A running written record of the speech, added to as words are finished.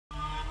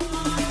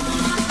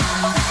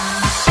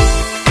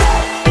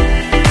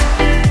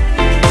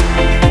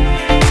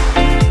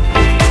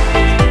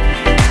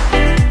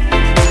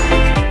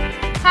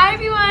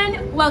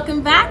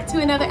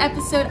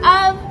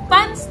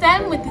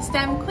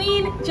STEM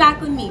queen,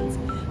 Jacqueline Means.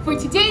 For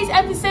today's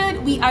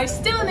episode, we are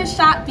still in the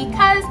shop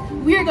because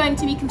we are going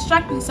to be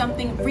constructing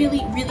something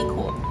really, really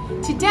cool.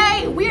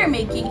 Today, we are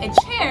making a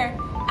chair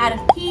out of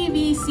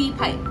PVC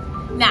pipe.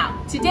 Now,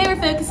 today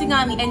we're focusing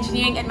on the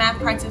engineering and math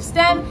parts of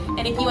STEM,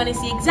 and if you want to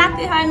see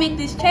exactly how I make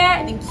this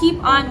chair, then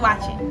keep on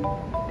watching.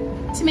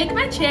 To make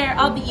my chair,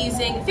 I'll be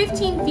using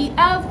 15 feet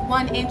of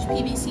 1-inch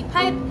PVC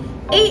pipe,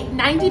 8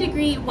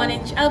 90-degree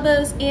 1-inch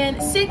elbows,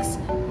 and 6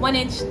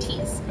 1-inch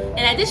tees.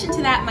 In addition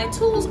to that, my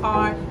tools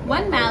are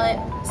 1 mallet,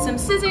 some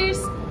scissors,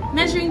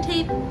 measuring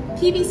tape,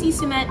 PVC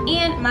cement,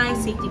 and my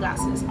safety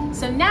glasses.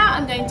 So now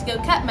I'm going to go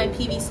cut my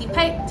PVC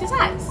pipe to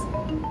size.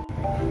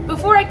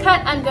 Before I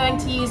cut, I'm going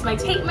to use my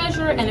tape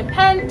measure and a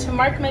pen to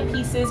mark my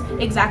pieces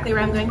exactly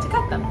where I'm going to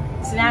cut them.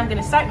 So now I'm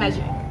going to start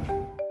measuring.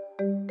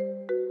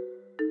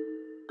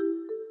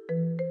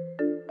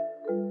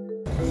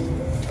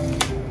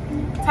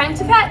 Time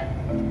to cut!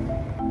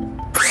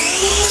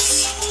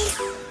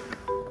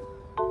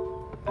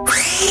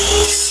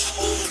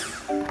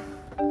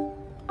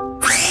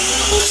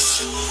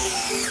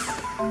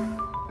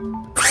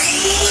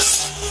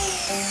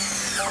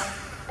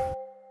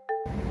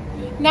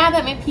 Now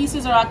that my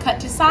pieces are all cut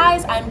to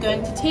size, I'm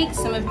going to take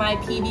some of my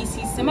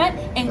PVC cement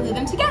and glue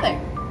them together.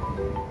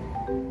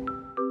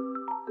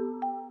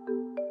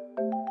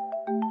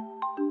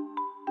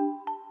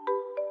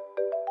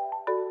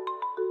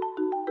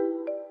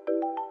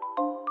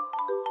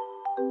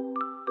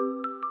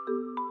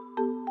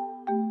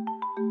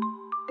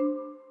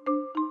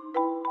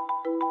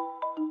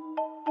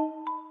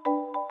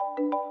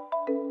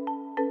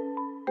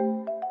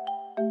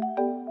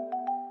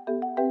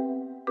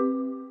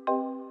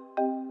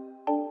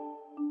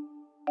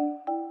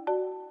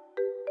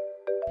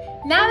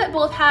 Now that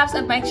both halves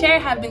of my chair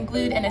have been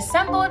glued and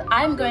assembled,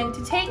 I'm going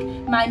to take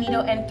my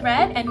needle and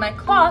thread and my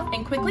cloth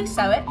and quickly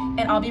sew it,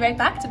 and I'll be right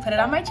back to put it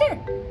on my chair.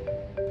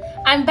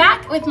 I'm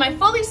back with my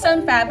fully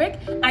sewn fabric.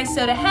 I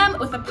sewed a hem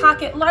with a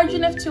pocket large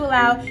enough to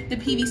allow the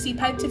PVC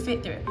pipe to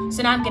fit through.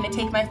 So now I'm going to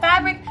take my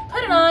fabric,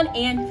 put it on,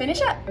 and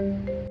finish up.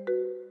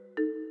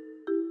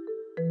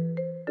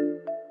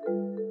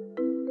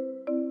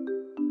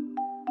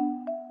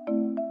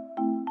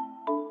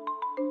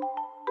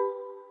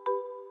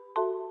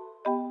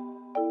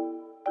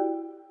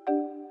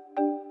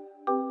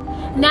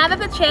 Now that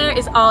the chair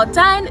is all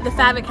done, the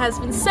fabric has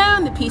been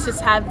sewn, the pieces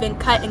have been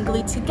cut and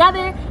glued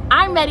together,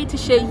 I'm ready to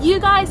show you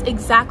guys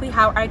exactly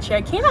how our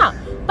chair came out.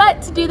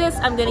 But to do this,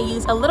 I'm going to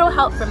use a little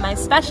help from my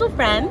special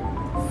friend,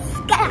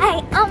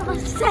 Sky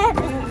almost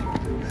 7.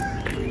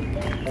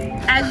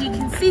 As you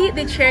can see,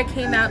 the chair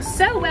came out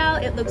so well.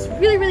 It looks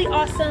really, really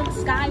awesome.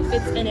 Sky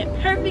fits in it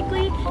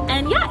perfectly,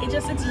 and yeah, it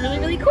just looks really,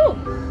 really cool.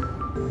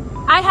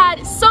 I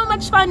had so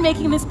much fun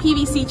making this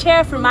PVC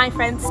chair for my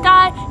friend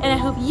Sky, and I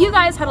hope you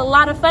guys had a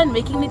lot of fun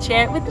making the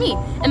chair with me.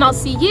 And I'll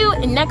see you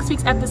in next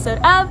week's episode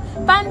of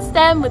Fun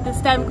STEM with the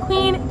STEM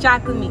Queen,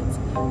 Jacqueline Means.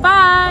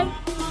 Bye!